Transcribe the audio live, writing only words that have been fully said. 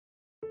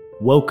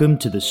Welcome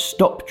to the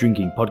Stop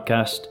Drinking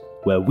podcast,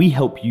 where we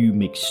help you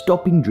make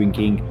stopping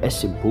drinking a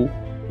simple,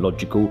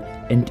 logical,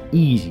 and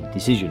easy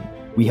decision.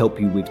 We help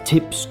you with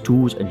tips,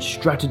 tools, and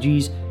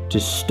strategies to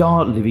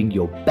start living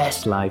your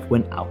best life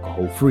when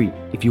alcohol-free.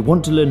 If you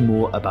want to learn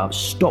more about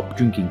stop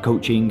drinking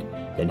coaching,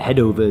 then head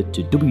over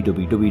to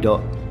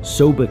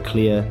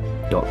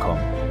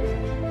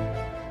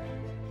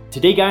www.soberclear.com.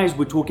 Today, guys,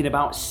 we're talking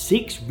about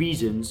 6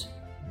 reasons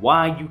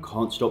why you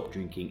can't stop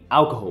drinking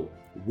alcohol.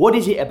 What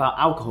is it about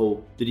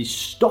alcohol that is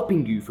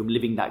stopping you from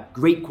living that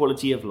great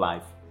quality of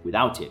life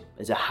without it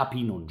as a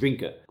happy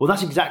non-drinker? Well,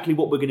 that's exactly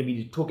what we're going to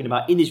be talking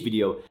about in this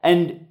video.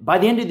 And by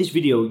the end of this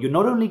video, you're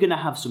not only going to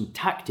have some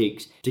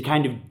tactics to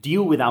kind of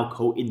deal with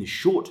alcohol in the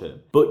short term,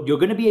 but you're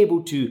going to be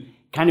able to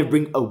kind of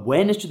bring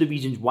awareness to the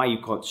reasons why you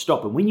can't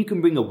stop. And when you can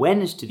bring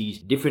awareness to these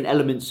different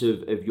elements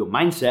of your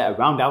mindset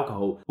around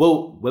alcohol,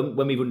 well,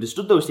 when we've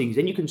understood those things,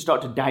 then you can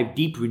start to dive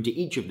deeper into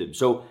each of them.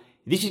 So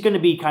this is going to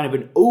be kind of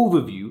an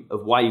overview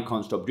of why you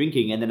can't stop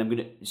drinking, and then I'm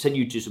going to send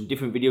you to some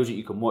different videos that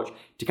you can watch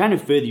to kind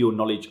of further your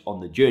knowledge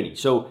on the journey.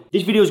 So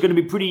this video is going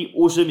to be pretty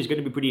awesome. It's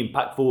going to be pretty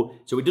impactful.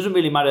 So it doesn't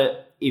really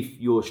matter if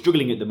you're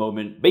struggling at the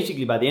moment.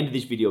 Basically, by the end of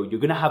this video, you're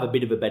going to have a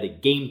bit of a better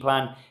game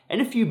plan and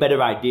a few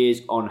better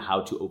ideas on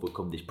how to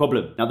overcome this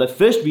problem. Now, the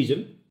first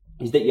reason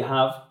is that you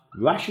have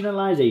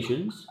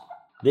rationalizations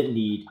that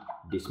need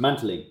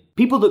dismantling.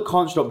 People that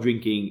can't stop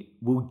drinking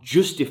will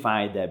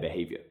justify their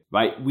behavior,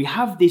 right? We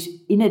have this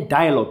inner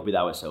dialogue with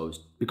ourselves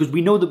because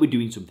we know that we're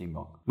doing something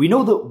wrong. We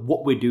know that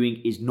what we're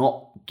doing is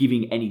not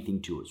giving anything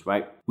to us,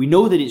 right? We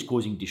know that it's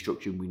causing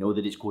destruction. We know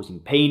that it's causing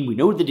pain. We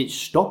know that it's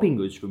stopping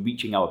us from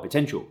reaching our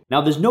potential.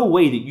 Now, there's no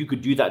way that you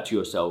could do that to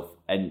yourself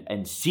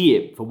and see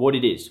it for what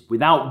it is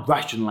without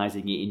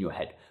rationalizing it in your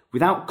head,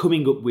 without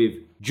coming up with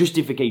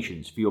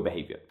justifications for your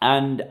behavior.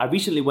 And I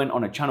recently went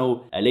on a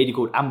channel, a lady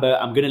called Amber.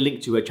 I'm going to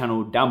link to her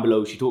channel down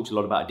below. She talks a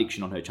lot about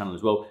addiction on her channel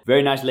as well.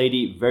 Very nice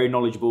lady, very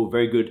knowledgeable,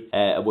 very good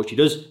at what she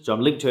does. So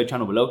I'm linked to her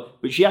channel below.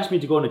 But she asked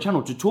me to go on a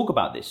channel to talk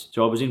about this.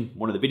 So I was in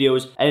one of the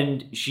videos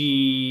and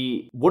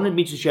she wanted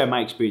me to share my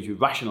experience with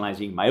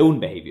rationalizing my own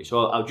behavior.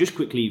 So I'll just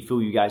quickly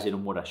fill you guys in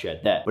on what I shared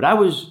there. But I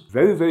was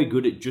very, very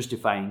good at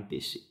justifying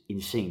this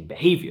insane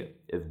behavior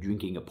of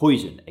drinking a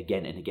poison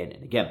again and again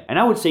and again. And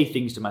I would say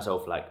things to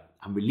myself like,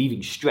 I'm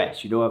relieving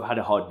stress. I've had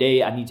a hard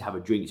day. I need to have a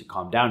drink to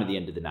calm down at the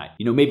end of the night.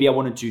 Maybe I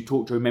wanted to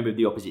talk to a member of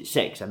the opposite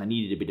sex and I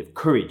needed a bit of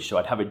courage. So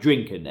I'd have a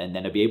drink and then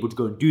I'd be able to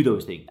go and do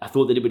those things. I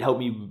thought that it would help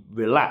me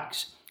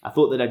relax. I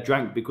thought that I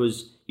drank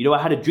because I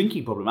had a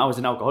drinking problem. I was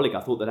an alcoholic. I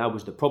thought that I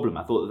was the problem.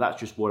 I thought that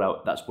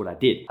that's what I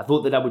did. I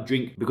thought that I would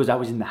drink because I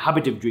was in the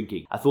habit of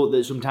drinking. I thought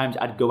that sometimes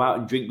I'd go out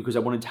and drink because I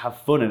wanted to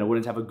have fun and I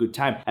wanted to have a good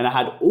time. And I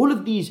had all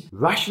of these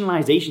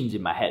rationalizations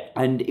in my head.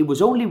 And it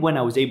was only when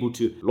I was able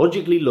to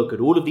logically look at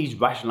all of these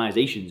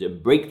rationalizations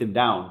and break them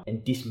down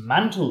and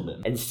dismantle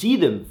them and see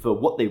them for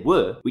what they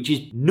were, which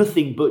is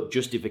nothing but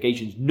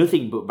justifications,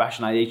 nothing but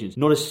rationalizations.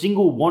 Not a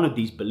single one of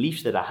these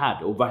beliefs that I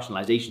had or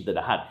rationalizations that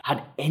I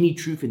had any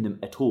truth in them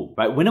at all,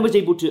 right? When I was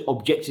able to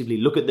objectively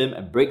look at them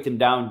and break them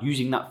down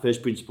using that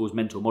first principles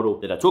mental model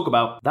that I talk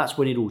about, that's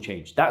when it all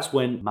changed. That's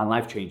when my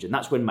life changed. And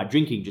that's when my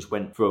drinking just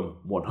went from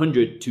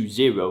 100 to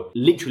 0,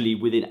 literally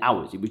within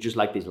hours. It was just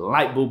like this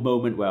light bulb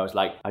moment where I was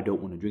like, I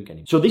don't want to drink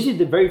anymore. So this is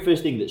the very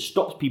first thing that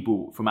stops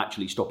people from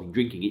actually stopping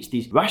drinking. It's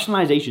these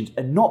rationalizations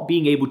and not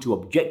being able to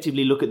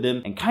objectively look at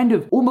them and kind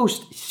of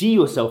almost see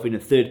yourself in a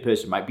third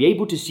person, right? Be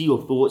able to see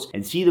your thoughts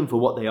and see them for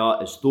what they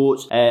are as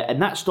thoughts.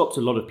 And that stops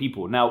a lot of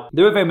people. Now,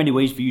 there are very many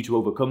ways for you to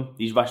overcome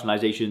these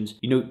rationalizations,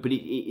 but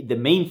the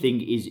main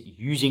thing is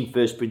using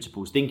first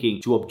principles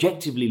thinking to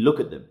objectively look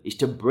at them, is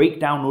to break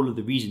down all of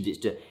the reasons, it's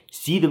to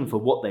see them for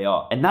what they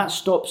are. And that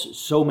stops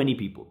so many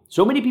people.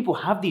 So many people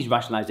have these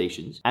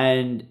rationalizations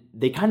and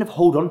they kind of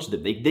hold on to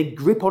them. They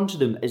grip onto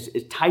them as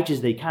tight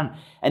as they can.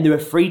 And they're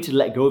afraid to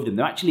let go of them.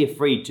 They're actually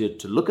afraid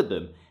to look at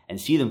them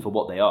and see them for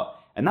what they are.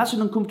 And that's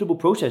an uncomfortable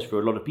process for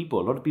a lot of people.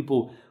 A lot of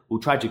people will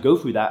try to go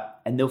through that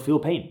and they'll feel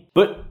pain.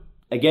 But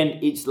again,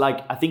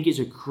 I think it's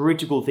a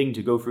critical thing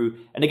to go through.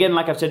 And again,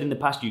 like I've said in the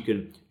past, you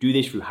can do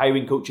this through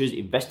hiring coaches,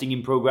 investing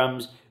in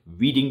programs,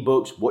 reading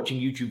books,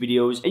 watching YouTube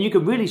videos, and you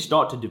can really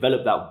start to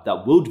develop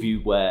that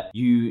worldview where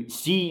you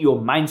see your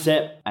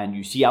mindset and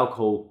you see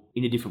alcohol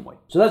in a different way.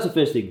 So that's the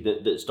first thing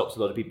that stops a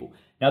lot of people.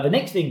 Now, the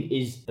next thing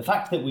is the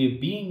fact that we're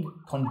being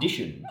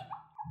conditioned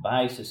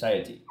by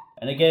society.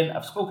 And again,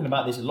 I've spoken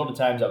about this a lot of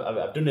times.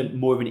 I've done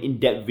more of an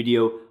in-depth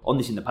video on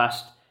this in the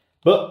past.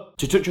 But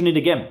to touch on it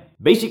again,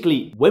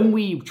 basically, when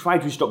we try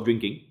to stop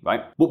drinking,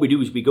 right, what we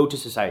do is we go to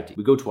society.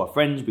 We go to our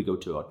friends, we go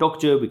to our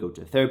doctor, we go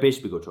to a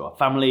therapist, we go to our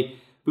family,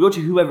 we go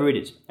to whoever it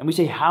is, and we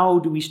say, how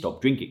do we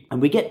stop drinking?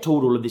 And we get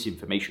told all of this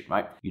information,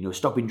 right?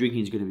 Stopping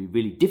drinking is going to be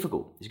really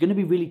difficult. It's going to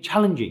be really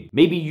challenging.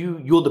 Maybe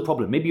you're the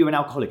problem. Maybe you're an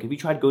alcoholic. Have you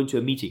tried going to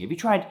a meeting? Have you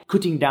tried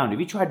cutting down? Have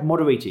you tried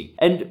moderating?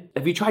 And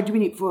have you tried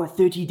doing it for a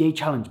 30-day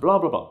challenge? Blah,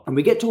 blah, blah. And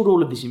we get told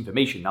all of this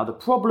information. Now, the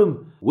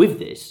problem with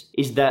this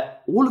is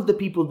that all of the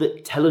people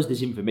that tell us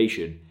this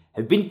information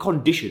have been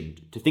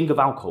conditioned to think of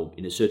alcohol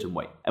in a certain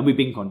way. And we've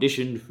been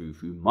conditioned through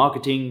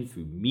marketing,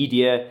 through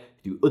media,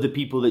 through other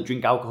people that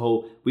drink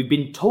alcohol. We've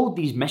been told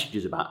these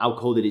messages about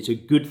alcohol, that it's a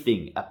good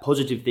thing, a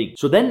positive thing.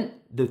 So then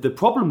the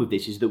problem with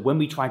this is that when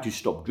we try to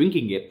stop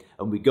drinking it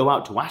and we go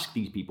out to ask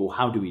these people,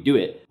 how do we do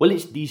it? Well,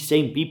 it's these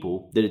same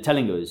people that are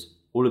telling us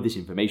all of this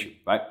information,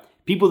 right?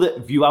 People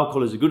that view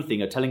alcohol as a good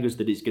thing are telling us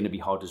that it's going to be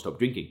hard to stop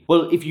drinking.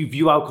 Well, if you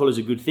view alcohol as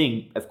a good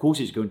thing, of course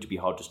it's going to be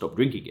hard to stop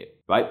drinking it,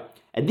 right?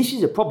 And this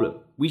is a problem.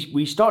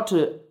 We start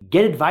to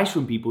get advice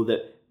from people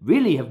that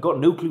really have got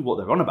no clue what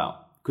they're on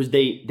about, because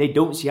they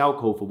don't see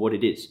alcohol for what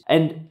it is.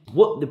 And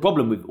what the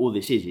problem with all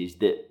this is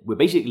that we're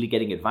basically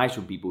getting advice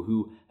from people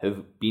who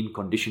have been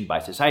conditioned by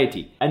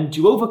society. And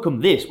to overcome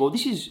this, well,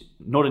 this is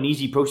not an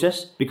easy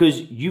process,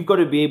 because you've got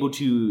to be able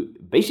to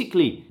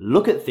basically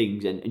look at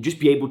things and just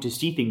be able to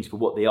see things for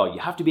what they are. You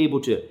have to be able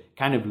to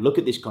kind of look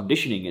at this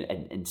conditioning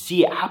and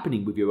see it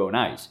happening with your own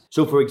eyes.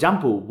 So for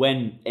example,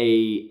 when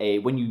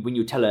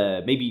you tell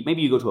maybe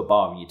you go to a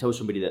bar and you tell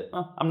somebody that,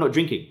 oh, I'm not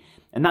drinking.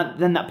 And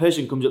then that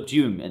person comes up to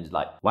you and is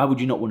like, why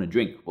would you not want to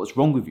drink? What's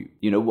wrong with you?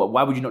 You know,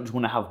 why would you not just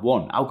want to have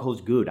one?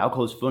 Alcohol's good.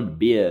 Alcohol's fun.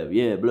 Beer,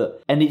 yeah, blah.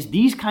 And it's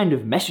these kind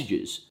of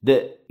messages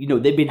that, you know,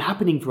 they've been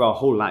happening for our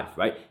whole life,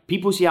 right?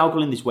 People see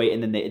alcohol in this way,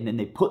 and then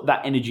they put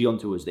that energy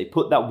onto us. They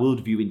put that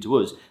worldview into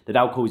us that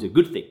alcohol is a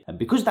good thing. And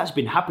because that's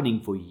been happening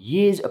for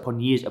years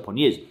upon years upon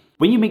years,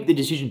 when you make the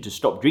decision to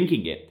stop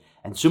drinking it,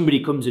 and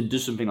somebody comes and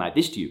does something like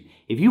this to you,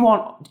 if you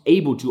aren't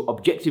able to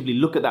objectively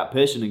look at that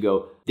person and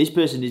go, this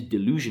person is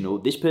delusional,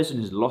 this person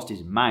has lost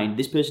his mind,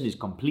 this person is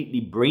completely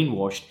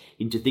brainwashed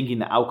into thinking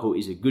that alcohol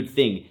is a good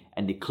thing,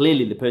 and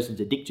clearly the person's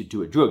addicted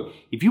to a drug.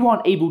 If you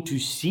aren't able to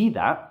see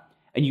that,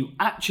 and you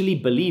actually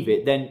believe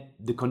it, then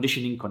the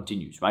conditioning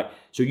continues, right?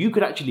 So you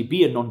could actually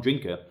be a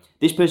non-drinker.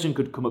 This person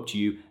could come up to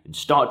you and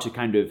start to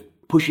kind of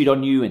push it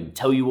on you and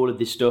tell you all of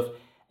this stuff.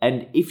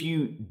 And if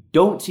you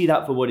don't see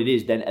that for what it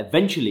is, then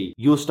eventually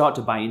you'll start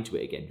to buy into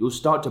it again. You'll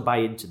start to buy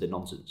into the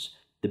nonsense,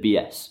 the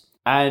BS.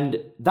 And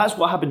that's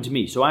what happened to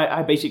me. So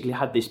I basically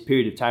had this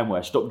period of time where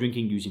I stopped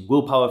drinking using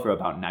willpower for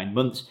about 9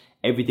 months.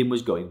 Everything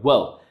was going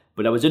well.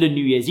 But I was at a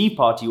New Year's Eve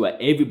party where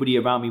everybody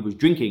around me was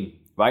drinking,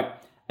 right?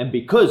 And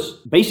because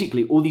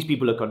basically all these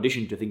people are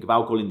conditioned to think of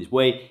alcohol in this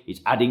way, it's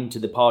adding to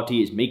the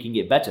party, it's making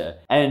it better.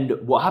 And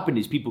what happened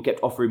is people kept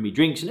offering me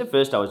drinks. And at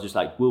first I was just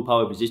like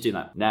willpower resisting,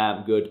 like, nah,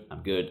 I'm good.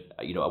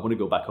 You know, I want to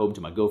go back home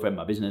to my girlfriend,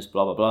 my business,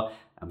 blah, blah, blah.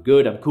 I'm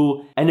good, I'm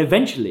cool. And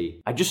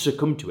eventually I just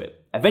succumbed to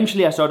it.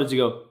 Eventually I started to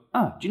go,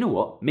 do you know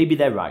what? Maybe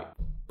they're right.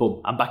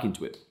 Boom, I'm back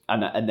into it.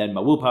 And then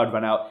my willpower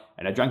ran out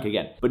and I drank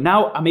again. But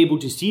now I'm able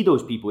to see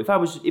those people. If I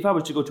was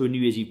to go to a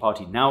New Year's Eve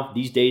party now,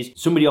 these days,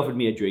 somebody offered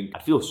me a drink,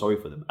 I'd feel sorry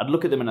for them. I'd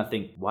look at them and I'd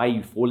think, why are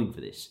you falling for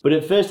this? But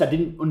at first I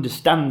didn't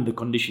understand the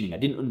conditioning. I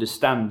didn't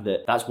understand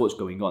that that's what's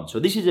going on. So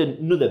this is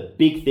another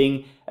big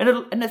thing.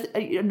 And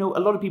you know, a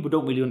lot of people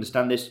don't really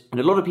understand this.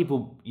 And a lot of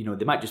people, you know,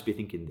 they might just be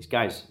thinking, this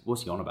guy's,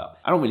 what's he on about?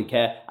 I don't really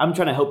care. I'm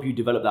trying to help you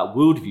develop that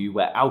worldview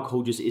where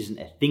alcohol just isn't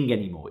a thing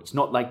anymore. It's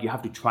not like you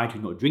have to try to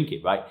not drink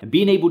it, right? And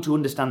being able to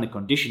understand the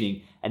conditioning,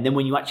 and then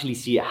when you actually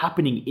see it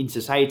happening in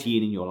society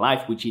and in your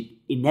life, which it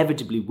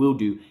inevitably will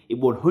do, it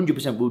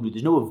 100% will do.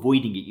 There's no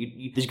avoiding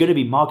it. There's going to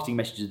be marketing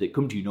messages that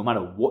come to you no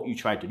matter what you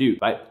try to do,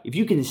 right? If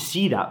you can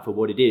see that for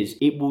what it is,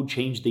 it will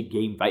change the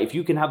game, right? If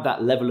you can have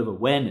that level of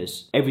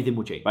awareness, everything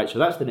will change, right? So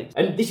that's the next.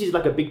 And this is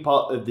like a big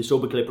part of the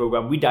Sober Killer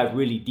program. We dive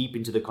really deep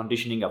into the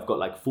conditioning. I've got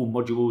like full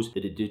modules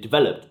that are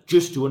developed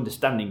just to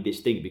understanding this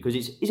thing, because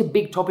it's a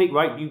big topic,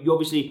 right? You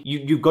obviously,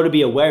 you've got to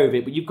be aware of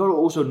it, but you've got to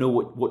also know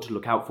what to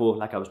look out for.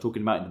 Like I was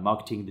talking about in the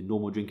marketing, the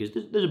normal drinkers,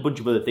 there's a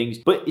bunch of other things,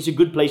 but it's a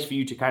good place for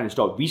you to kind of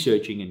start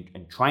researching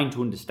and trying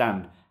to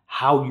understand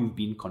how you've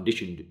been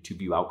conditioned to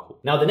view alcohol.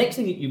 Now, the next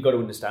thing that you've got to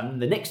understand,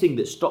 and the next thing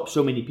that stops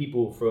so many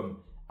people from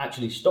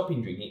actually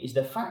stopping drinking, is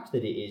the fact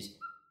that it is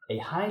a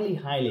highly,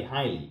 highly,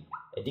 highly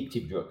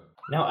addictive drug.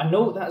 Now, I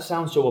know that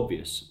sounds so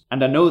obvious,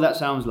 and I know that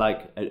sounds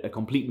like a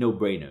complete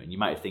no-brainer, and you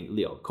might think,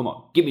 Leo, come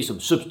on, give me some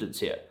substance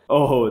here.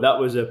 Oh, that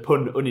was a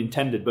pun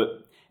unintended,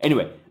 but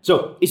anyway,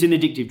 so it's an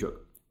addictive drug,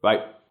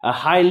 right? A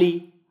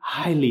highly,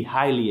 highly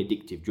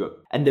addictive drug.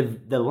 And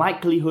the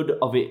likelihood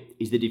of it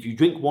is that if you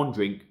drink one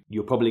drink,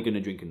 you're probably going to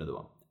drink another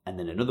one, and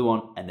then another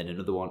one, and then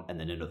another one, and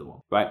then another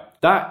one, right?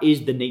 That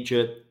is the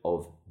nature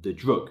of the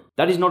drug.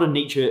 That is not a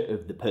nature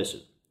of the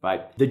person,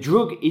 right? The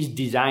drug is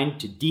designed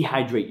to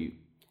dehydrate you,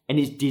 and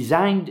it's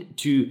designed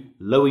to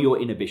lower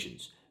your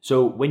inhibitions.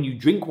 So when you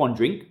drink one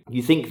drink,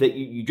 you think that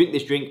you drink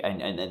this drink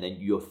and then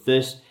you're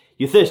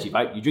thirsty,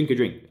 right? You drink a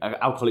drink, an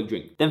alcoholic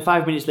drink. Then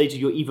 5 minutes later,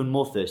 you're even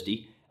more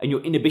thirsty, and your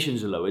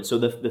inhibitions are lowered. So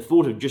the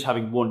thought of just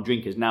having one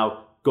drink has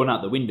now gone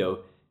out the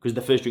window, because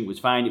the first drink was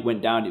fine, it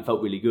went down, it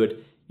felt really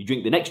good. You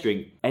drink the next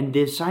drink, and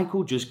the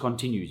cycle just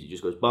continues. It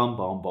just goes bum,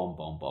 bum, bum,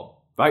 bum, bum,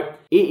 right?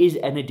 It is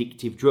an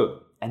addictive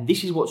drug. And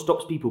this is what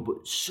stops people,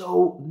 but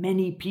so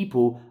many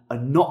people are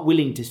not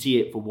willing to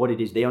see it for what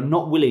it is. They are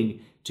not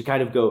willing to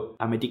kind of go,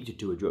 I'm addicted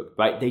to a drug,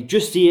 right? They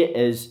just see it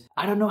as,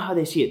 I don't know how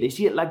they see it. They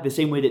see it like the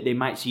same way that they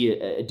might see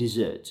a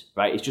dessert,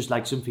 right? It's just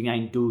like something I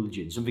indulge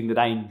in, something that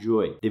I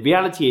enjoy. The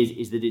reality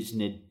is that it's an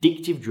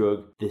addictive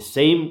drug, the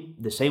same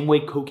way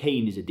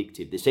cocaine is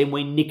addictive, the same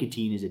way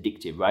nicotine is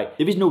addictive, right?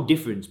 There is no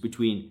difference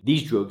between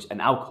these drugs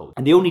and alcohol.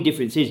 And the only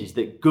difference is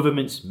that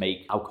governments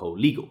make alcohol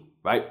legal,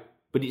 right?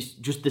 But it's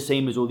just the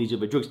same as all these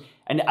other drugs.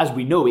 And as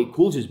we know, it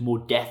causes more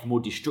death,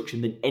 more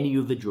destruction than any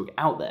other drug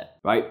out there,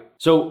 right?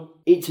 So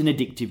it's an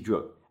addictive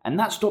drug. And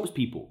that stops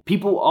people.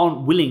 People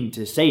aren't willing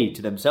to say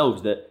to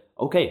themselves that,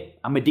 okay,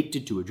 I'm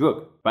addicted to a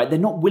drug, right? They're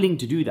not willing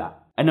to do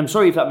that. And I'm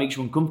sorry if that makes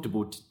you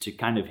uncomfortable to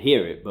kind of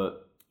hear it,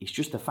 but it's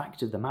just the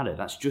fact of the matter.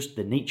 That's just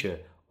the nature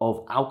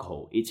of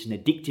alcohol. It's an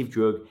addictive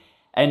drug.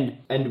 And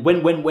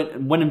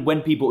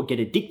when people get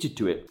addicted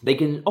to it, they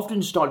can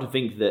often start to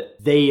think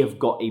that they have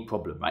got a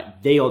problem,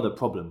 right? They are the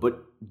problem. But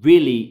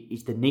really,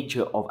 it's the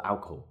nature of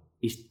alcohol.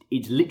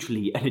 It's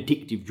literally an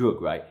addictive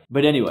drug, right?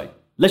 But anyway,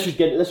 let's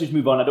just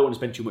move on. I don't want to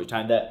spend too much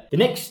time there. The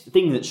next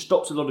thing that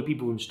stops a lot of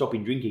people from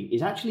stopping drinking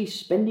is actually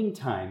spending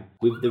time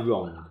with the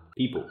wrong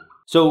people.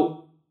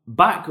 So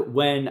back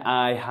when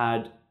I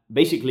had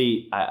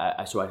basically,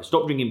 I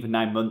stopped drinking for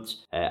 9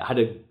 months. I had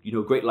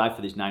a great life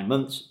for this 9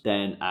 months.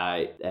 Then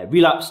I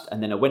relapsed,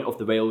 and then I went off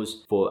the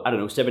rails for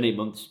 7-8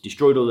 months.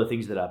 Destroyed all the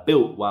things that I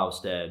built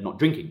whilst not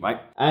drinking,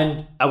 right?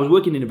 And I was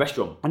working in a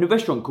restaurant, and the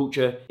restaurant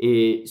culture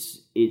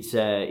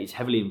it's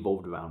heavily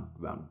involved around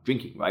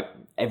drinking, right?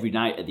 Every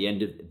night at the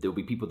end there'll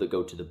be people that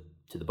go to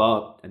the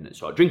bar and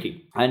start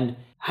drinking. And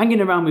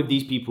hanging around with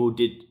these people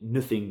did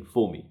nothing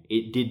for me.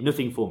 It did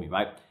nothing for me,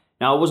 right?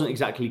 Now, I wasn't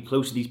exactly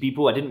close to these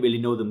people. I didn't really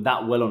know them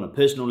that well on a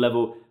personal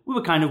level. We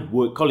were kind of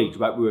work colleagues,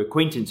 right? We were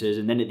acquaintances.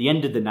 And then at the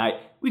end of the night,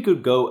 we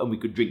could go and we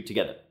could drink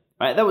together,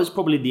 right? That was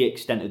probably the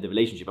extent of the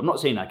relationship. I'm not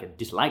saying I could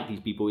dislike these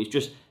people.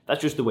 That's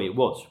just the way it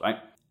was, right?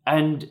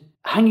 And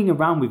hanging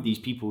around with these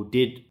people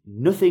did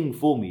nothing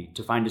for me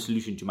to find a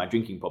solution to my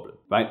drinking problem,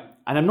 right?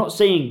 And I'm not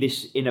saying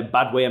this in a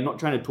bad way. I'm not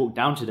trying to talk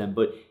down to them,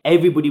 but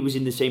everybody was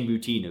in the same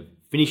routine of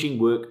finishing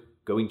work,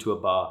 going to a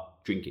bar,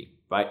 drinking.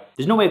 Right?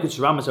 There's no way I could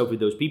surround myself with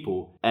those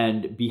people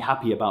and be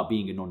happy about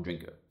being a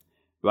non-drinker,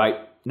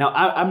 right? Now,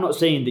 I'm not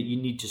saying that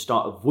you need to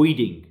start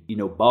avoiding,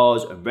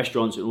 bars and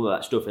restaurants and all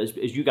that stuff. As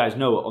you guys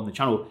know on the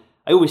channel,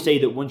 I always say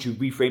that once you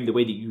reframe the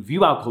way that you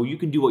view alcohol, you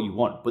can do what you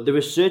want. But there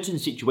are certain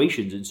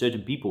situations and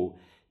certain people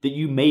that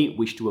you may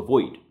wish to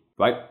avoid,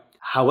 right?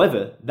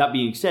 However, that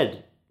being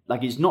said,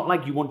 it's not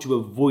like you want to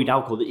avoid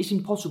alcohol. It's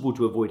impossible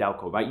to avoid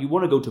alcohol, right? You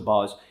want to go to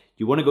bars,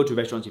 you want to go to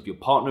restaurants. If your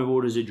partner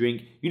orders a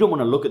drink, you don't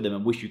want to look at them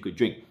and wish you could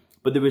drink.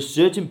 But there are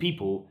certain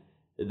people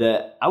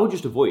that I would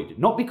just avoid.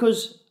 Not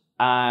because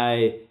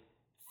I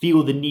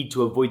feel the need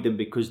to avoid them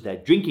because they're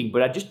drinking,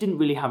 but I just didn't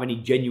really have any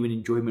genuine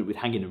enjoyment with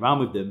hanging around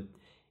with them.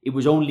 It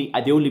was the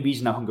only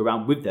reason I hung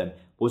around with them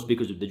was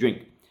because of the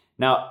drink.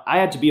 Now, I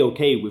had to be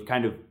okay with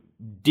kind of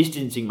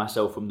distancing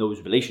myself from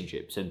those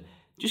relationships and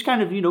just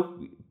kind of,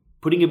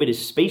 putting a bit of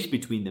space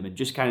between them and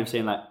just kind of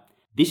saying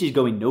this is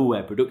going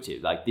nowhere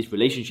productive. This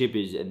relationship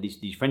and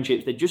these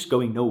friendships, they're just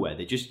going nowhere.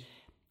 They're just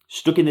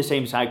stuck in the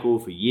same cycle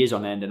for years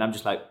on end, and I'm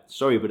just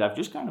sorry, but I've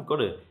just kind of got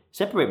to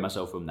separate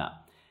myself from that.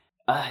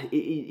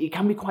 It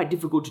can be quite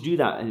difficult to do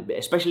that,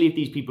 especially if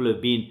these people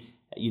have been,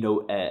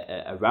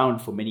 around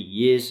for many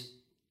years,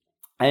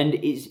 and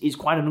it's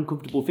quite an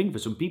uncomfortable thing for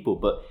some people.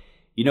 But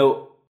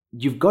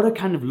you've got to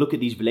kind of look at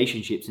these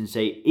relationships and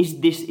say,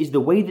 is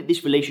the way that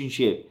this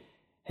relationship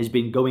has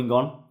been going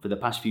on for the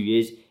past few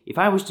years? If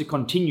I was to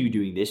continue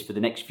doing this for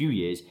the next few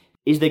years,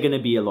 is there going to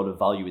be a lot of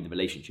value in the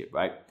relationship,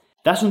 right?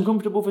 That's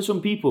uncomfortable for some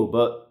people,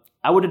 but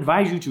I would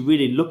advise you to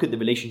really look at the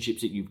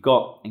relationships that you've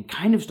got and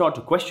kind of start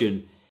to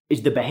question,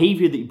 is the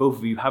behavior that both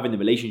of you have in the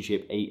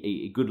relationship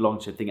a good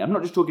long-term thing? I'm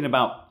not just talking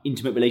about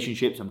intimate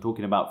relationships, I'm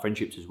talking about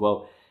friendships as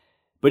well.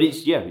 But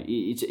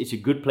it's a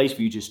good place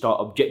for you to start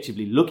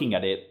objectively looking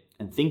at it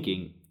and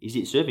thinking, is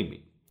it serving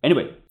me?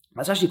 Anyway,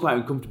 that's actually quite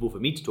uncomfortable for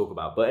me to talk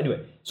about. But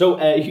anyway, so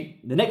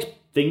the next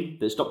thing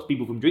that stops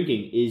people from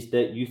drinking is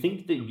that you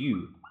think that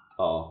you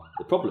are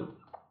the problem.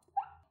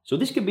 So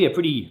this could be a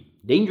pretty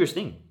dangerous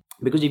thing,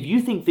 because if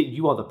you think that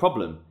you are the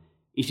problem,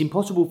 it's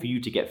impossible for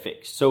you to get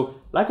fixed. So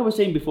like I was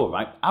saying before,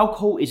 right,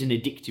 alcohol is an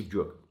addictive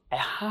drug, a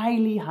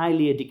highly,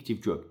 highly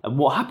addictive drug. And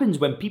what happens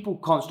when people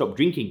can't stop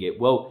drinking it?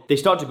 Well, they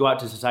start to go out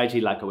to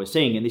society, like I was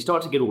saying, and they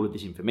start to get all of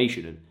this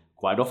information, and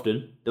quite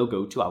often they'll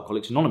go to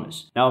Alcoholics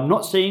Anonymous. Now, I'm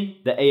not saying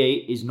that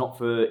AA is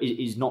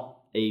not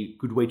a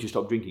good way to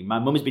stop drinking. My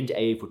mum has been to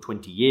AA for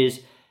 20 years,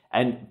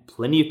 and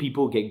plenty of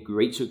people get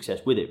great success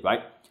with it,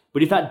 right?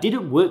 But if that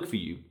didn't work for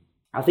you,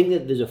 I think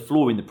that there's a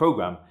flaw in the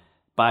program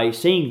by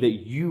saying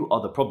that you are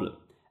the problem.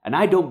 And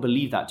I don't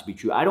believe that to be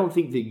true. I don't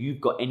think that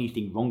you've got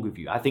anything wrong with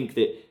you. I think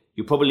that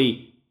you're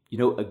probably,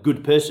 a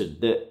good person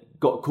that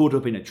got caught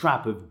up in a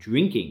trap of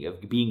drinking, of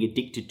being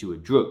addicted to a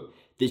drug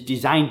that's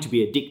designed to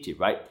be addictive,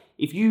 right?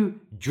 If you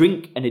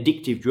drink an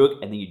addictive drug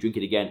and then you drink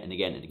it again and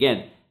again and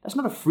again, that's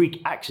not a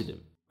freak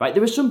accident, right?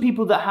 There are some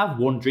people that have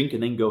one drink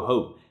and then go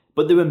home.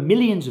 But there are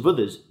millions of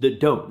others that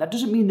don't. That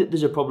doesn't mean that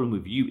there's a problem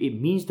with you.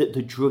 It means that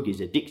the drug is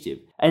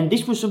addictive. And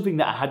this was something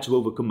that I had to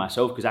overcome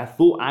myself because I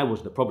thought I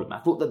was the problem. I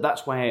thought that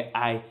that's why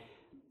I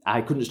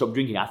couldn't stop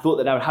drinking. I thought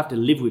that I would have to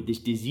live with this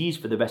disease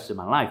for the rest of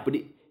my life. But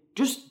it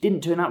just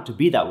didn't turn out to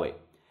be that way.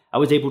 I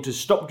was able to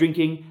stop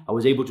drinking. I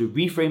was able to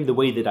reframe the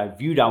way that I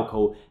viewed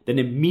alcohol. Then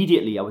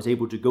immediately I was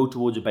able to go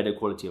towards a better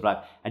quality of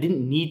life. I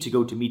didn't need to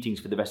go to meetings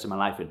for the rest of my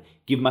life and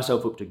give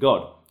myself up to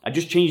God. I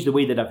just changed the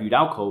way that I viewed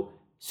alcohol,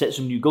 set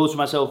some new goals for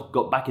myself,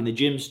 got back in the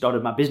gym,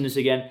 started my business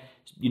again,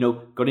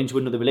 got into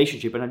another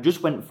relationship, and I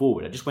just went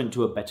forward. I just went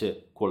to a better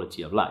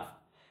quality of life.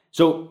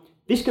 So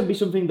this can be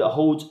something that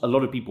holds a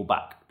lot of people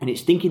back, and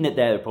it's thinking that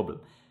they're the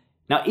problem.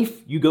 Now,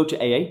 if you go to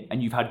AA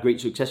and you've had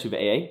great success with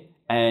AA,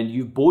 and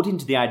you've bought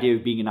into the idea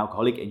of being an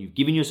alcoholic and you've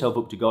given yourself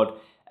up to God,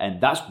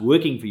 and that's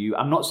working for you,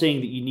 I'm not saying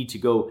that you need to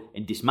go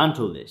and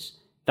dismantle this.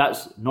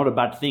 That's not a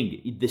bad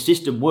thing. The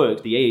system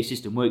works, the AA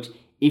system works,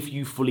 if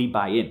you fully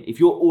buy in. If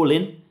you're all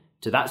in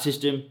to that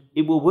system,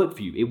 it will work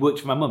for you. It worked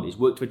for my mum. It's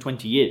worked for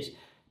 20 years.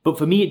 But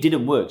for me, it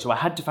didn't work. So I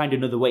had to find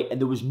another way. And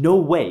there was no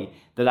way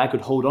that I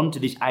could hold on to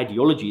this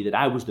ideology that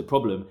I was the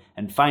problem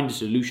and find a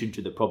solution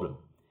to the problem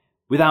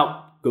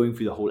without going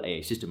through the whole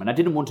AA system. And I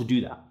didn't want to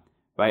do that,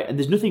 right? And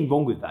there's nothing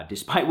wrong with that.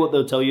 Despite what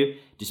they'll tell you,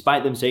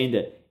 despite them saying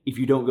that if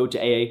you don't go to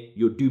AA,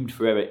 you're doomed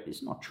forever.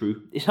 It's not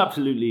true. It's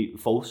absolutely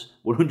false,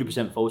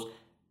 100% false.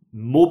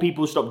 More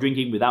people stop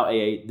drinking without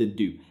AA than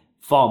do.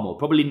 Far more,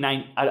 probably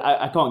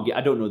I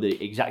don't know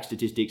the exact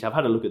statistics. I've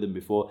had a look at them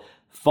before.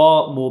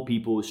 Far more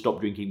people stop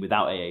drinking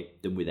without AA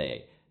than with AA.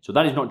 So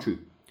that is not true.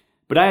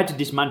 But I had to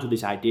dismantle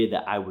this idea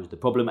that I was the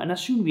problem, and I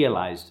soon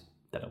realized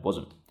that I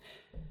wasn't.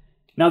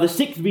 Now, the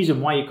sixth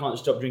reason why you can't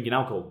stop drinking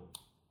alcohol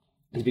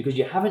is because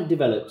you haven't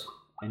developed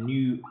a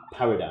new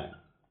paradigm.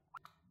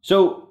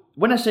 So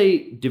when I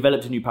say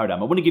developed a new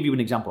paradigm, I want to give you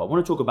an example. I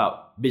want to talk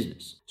about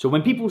business. So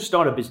when people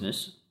start a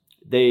business,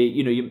 I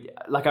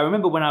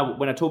remember when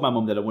I told my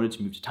mum that I wanted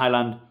to move to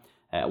Thailand,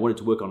 I wanted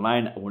to work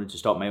online, I wanted to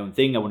start my own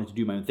thing, I wanted to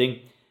do my own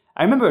thing.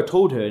 I remember I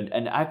told her,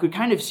 and I could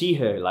kind of see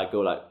her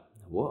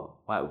what?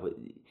 Wow.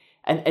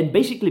 And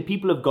basically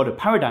people have got a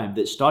paradigm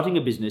that starting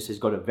a business has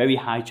got a very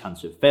high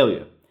chance of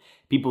failure.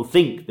 People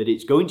think that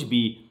it's going to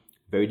be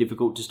very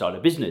difficult to start a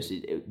business.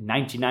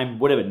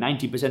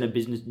 90% of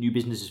new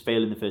businesses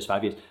fail in the first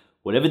 5 years,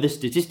 whatever the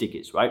statistic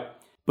is, right?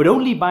 But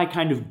only by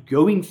kind of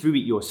going through it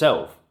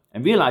yourself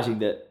and realizing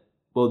that,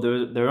 well,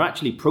 there are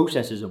actually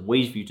processes and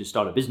ways for you to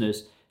start a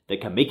business that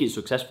can make it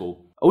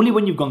successful. Only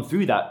when you've gone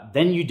through that,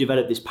 then you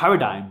develop this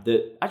paradigm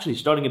that actually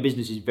starting a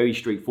business is very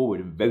straightforward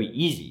and very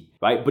easy,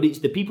 right? But it's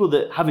the people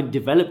that haven't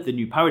developed the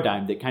new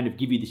paradigm that kind of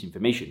give you this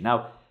information.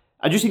 Now,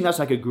 I just think that's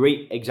like a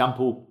great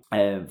example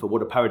for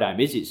what a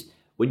paradigm is. It's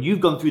when you've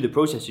gone through the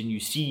process and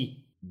you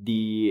see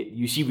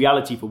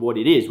reality for what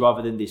it is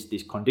rather than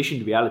this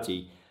conditioned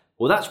reality,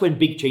 well, that's when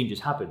big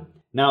changes happen.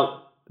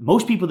 Now,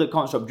 most people that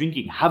can't stop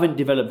drinking haven't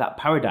developed that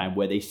paradigm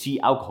where they see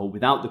alcohol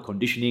without the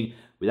conditioning,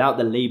 without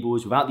the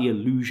labels, without the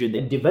illusion.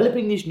 And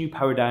developing this new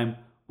paradigm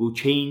will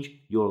change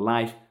your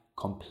life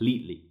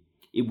completely.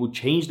 It will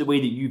change the way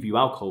that you view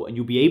alcohol, and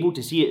you'll be able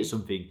to see it as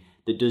something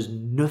that does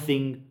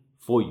nothing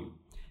for you,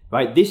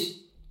 right? This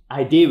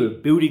idea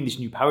of building this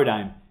new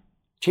paradigm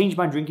changed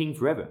my drinking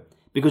forever.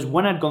 Because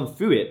when I'd gone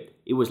through it,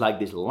 it was like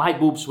this light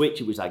bulb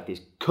switch. It was like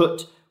this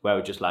cut where I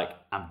was just like,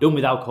 I'm done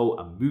with alcohol.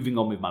 I'm moving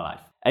on with my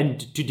life.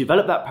 And to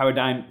develop that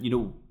paradigm,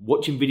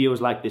 watching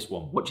videos like this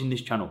one, watching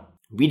this channel,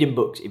 reading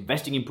books,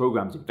 investing in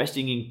programs,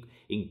 investing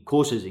in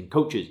courses, in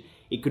coaches,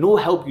 it can all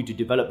help you to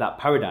develop that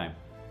paradigm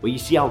where you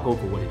see alcohol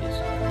for what it is.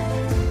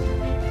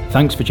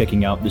 Thanks for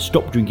checking out the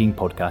Stop Drinking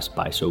podcast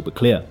by Sober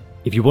Clear.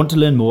 If you want to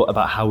learn more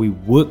about how we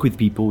work with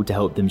people to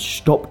help them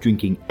stop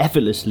drinking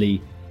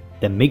effortlessly,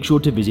 then make sure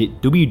to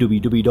visit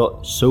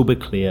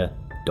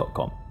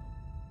www.soberclear.com.